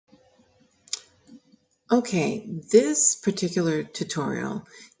Okay, this particular tutorial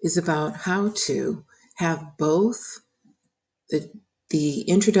is about how to have both the, the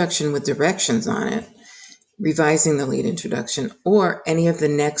introduction with directions on it, revising the lead introduction, or any of the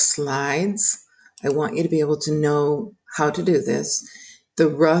next slides. I want you to be able to know how to do this. The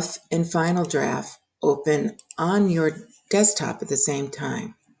rough and final draft open on your desktop at the same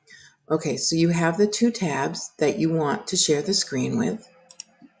time. Okay, so you have the two tabs that you want to share the screen with.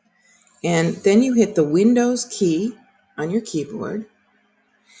 And then you hit the Windows key on your keyboard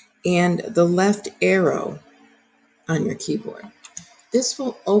and the left arrow on your keyboard. This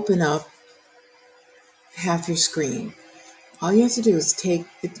will open up half your screen. All you have to do is take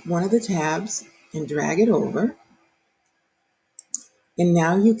one of the tabs and drag it over. And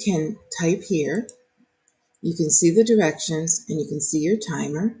now you can type here. You can see the directions and you can see your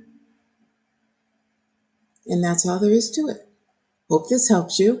timer. And that's all there is to it. Hope this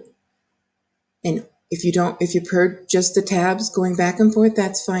helps you. And if you've heard just the tabs going back and forth,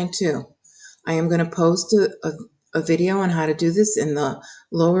 that's fine too. I am going to post a video on how to do this in the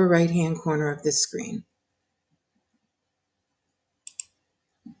lower right-hand corner of this screen.